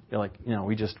 You're like,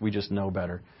 we just know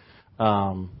better,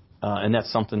 and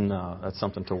that's something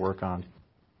to work on.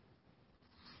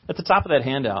 At the top of that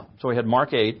handout, so we had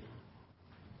Mark 8.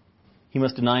 He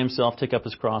must deny himself, take up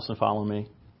his cross, and follow me.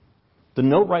 The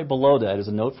note right below that is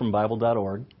a note from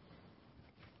Bible.org.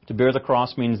 To bear the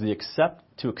cross means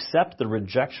to accept the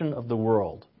rejection of the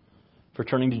world for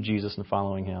turning to Jesus and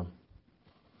following Him.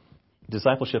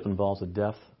 Discipleship involves a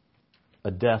death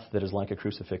that is like a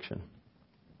crucifixion.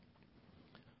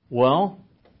 Well,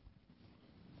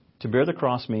 to bear the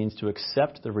cross means to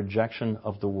accept the rejection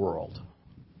of the world.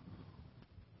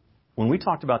 When we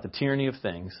talked about the tyranny of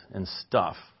things and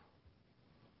stuff,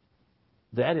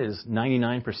 that is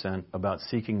 99% about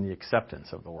seeking the acceptance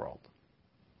of the world.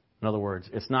 In other words,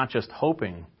 it's not just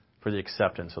hoping for the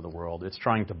acceptance of the world. It's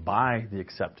trying to buy the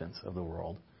acceptance of the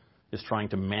world. It's trying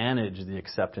to manage the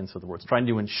acceptance of the world. It's trying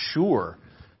to ensure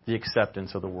the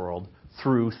acceptance of the world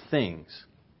through things.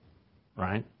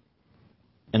 Right?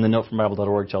 And the note from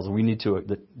Bible.org tells us we need to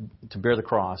bear the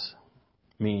cross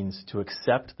means to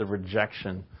accept the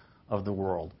rejection of the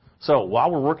world. So while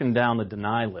we're working down the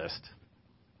deny list,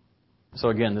 so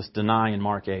again, this deny in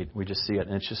Mark 8, we just see it,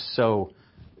 and it's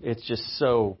just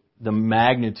so, the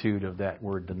magnitude of that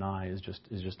word deny is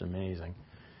just amazing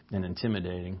and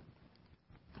intimidating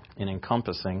and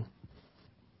encompassing,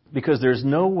 because there's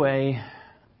no way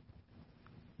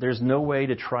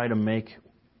to try to make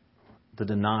the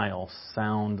denial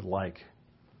sound like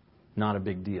not a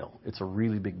big deal. It's a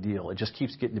really big deal. It just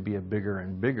keeps getting to be a bigger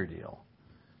and bigger deal.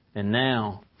 And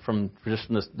now, from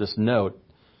this note,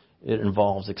 it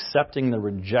involves accepting the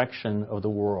rejection of the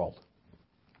world.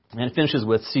 And it finishes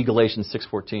with, see Galatians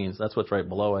 6:14. So that's what's right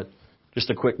below it. Just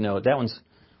a quick note.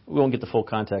 We won't get the full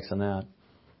context on that.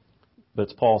 But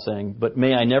it's Paul saying, but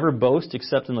may I never boast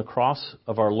except in the cross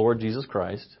of our Lord Jesus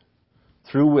Christ,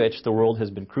 through which the world has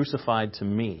been crucified to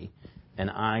me, and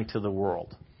I to the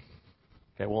world.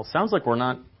 Okay, well, it sounds like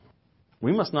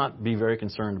we must not be very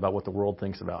concerned about what the world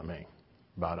thinks about me,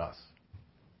 about us.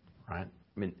 Right?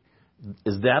 I mean,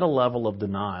 is that a level of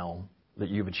denial that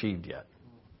you've achieved yet?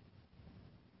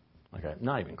 Okay,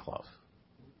 not even close.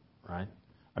 Right?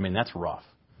 I mean, that's rough.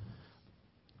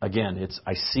 Again,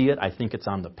 I see it. I think it's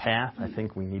on the path. I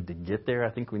think we need to get there. I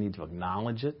think we need to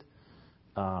acknowledge it.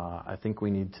 I think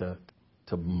we need to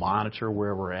monitor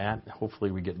where we're at.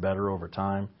 Hopefully we get better over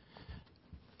time.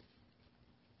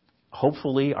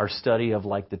 Hopefully our study of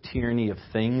the tyranny of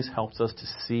things helps us to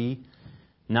see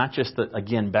not just that,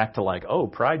 again, back to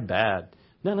pride bad.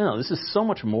 No. This is so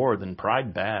much more than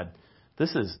pride bad.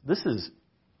 This is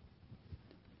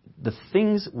the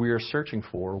things we are searching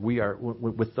for. We are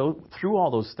through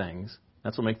all those things.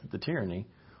 That's what makes it the tyranny.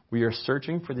 We are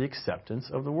searching for the acceptance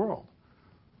of the world,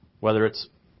 whether it's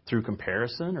through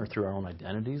comparison or through our own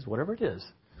identities, whatever it is.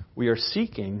 We are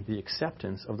seeking the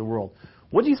acceptance of the world.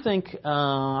 What do you think?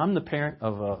 I'm the parent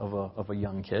of a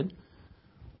young kid.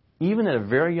 Even at a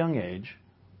very young age,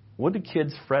 what do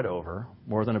kids fret over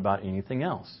more than about anything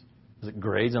else? Is it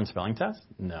grades on spelling tests?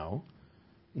 No.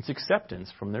 It's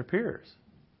acceptance from their peers.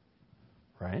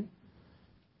 Right?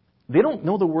 They don't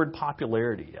know the word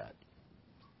popularity yet.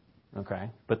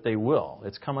 Okay? But they will.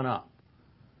 It's coming up.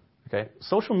 Okay?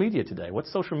 Social media today.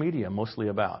 What's social media mostly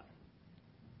about?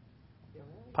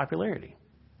 Popularity.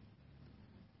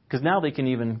 Because now they can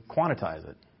even quantize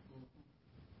it.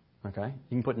 Okay?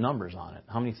 You can put numbers on it.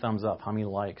 How many thumbs up? How many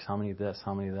likes? How many this?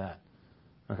 How many that?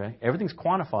 Okay? Everything's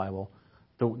quantifiable.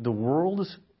 The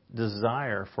world's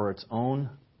desire for its own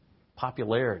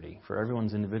popularity, for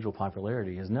everyone's individual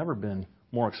popularity, has never been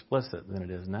more explicit than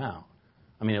it is now.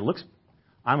 I mean,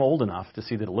 I'm old enough to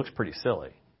see that it looks pretty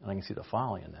silly, and I can see the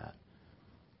folly in that.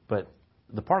 But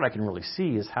the part I can really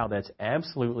see is how that's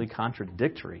absolutely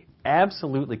contradictory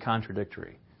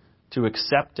to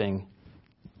accepting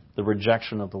the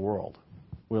rejection of the world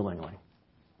willingly.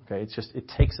 Okay, it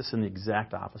takes us in the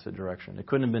exact opposite direction. It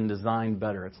couldn't have been designed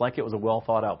better. It's like it was a well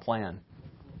thought out plan.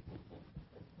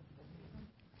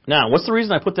 Now, what's the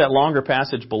reason I put that longer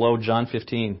passage below John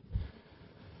 15?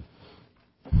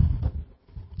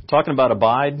 Talking about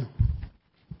abide.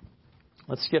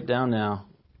 Let's skip down now.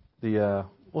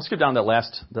 We'll skip down that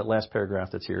last paragraph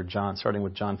that's here, starting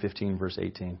with John 15, verse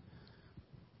 18.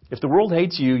 If the world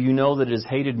hates you, you know that it has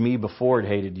hated me before it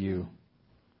hated you.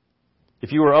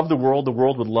 If you were of the world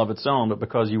would love its own, but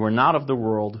because you were not of the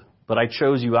world, but I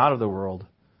chose you out of the world,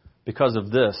 because of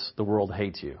this, the world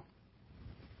hates you.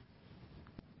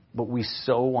 But we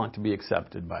so want to be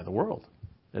accepted by the world.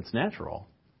 It's natural.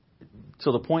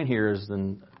 So the point here is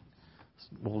then,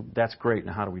 well, that's great,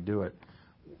 now how do we do it?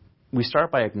 We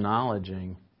start by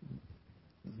acknowledging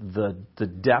the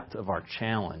depth of our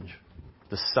challenge,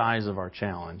 the size of our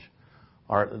challenge.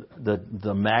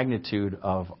 The magnitude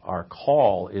of our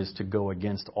call is to go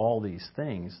against all these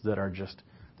things that are just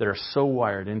that are so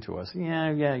wired into us.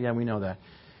 Yeah, we know that.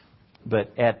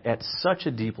 But at such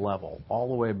a deep level, all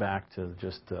the way back to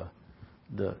just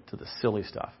the silly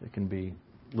stuff. It can be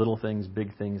little things,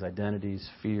 big things, identities,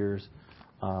 fears.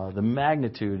 The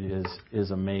magnitude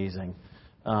is amazing.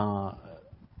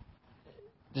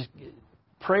 Just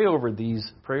pray over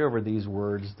these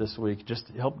words this week.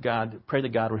 Just pray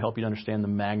that God would help you to understand the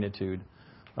magnitude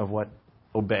of what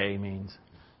obey means,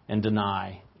 and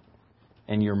deny,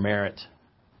 and your merit,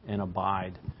 and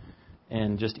abide.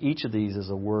 And just each of these is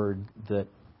a word that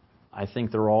I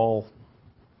think they're all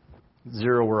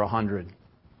 0 or 100,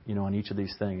 on each of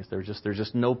these things. There's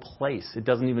just no place. It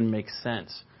doesn't even make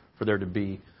sense for there to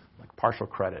be like partial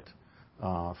credit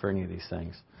for any of these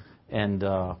things. And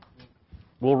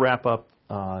we'll wrap up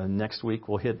next week.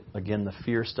 We'll hit again the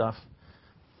fear stuff.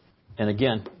 And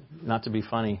again, not to be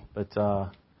funny, but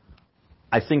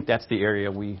I think that's the area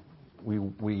we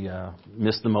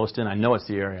missed the most in. I know it's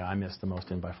the area I missed the most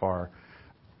in by far.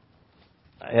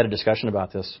 I had a discussion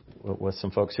about this with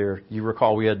some folks here. You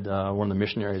recall we had one of the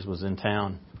missionaries was in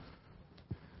town,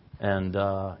 and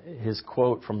his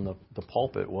quote from the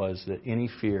pulpit was that any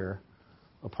fear,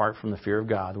 apart from the fear of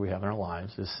God we have in our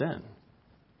lives, is sin.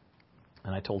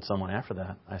 And I told someone after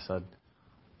that, I said,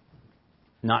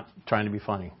 not trying to be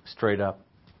funny, straight up,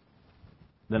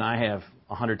 then I have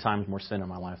 100 times more sin in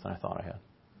my life than I thought I had.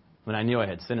 I mean, I knew I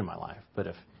had sin in my life, but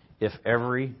if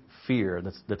every fear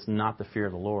that's not the fear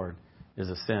of the Lord is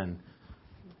a sin,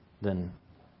 then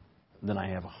I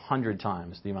have 100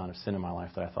 times the amount of sin in my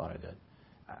life that I thought I did.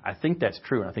 I think that's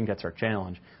true, and I think that's our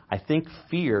challenge. I think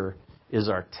fear is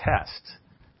our test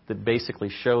that basically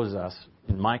shows us,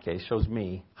 in my case, shows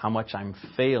me how much I'm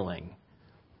failing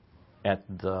at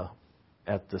the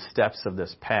steps of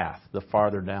this path. The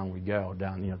farther down we go,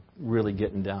 really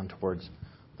getting down towards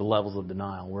the levels of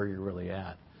denial, where you're really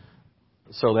at.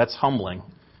 So that's humbling,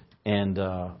 and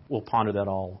we'll ponder that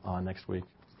all next week.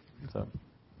 So,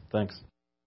 thanks.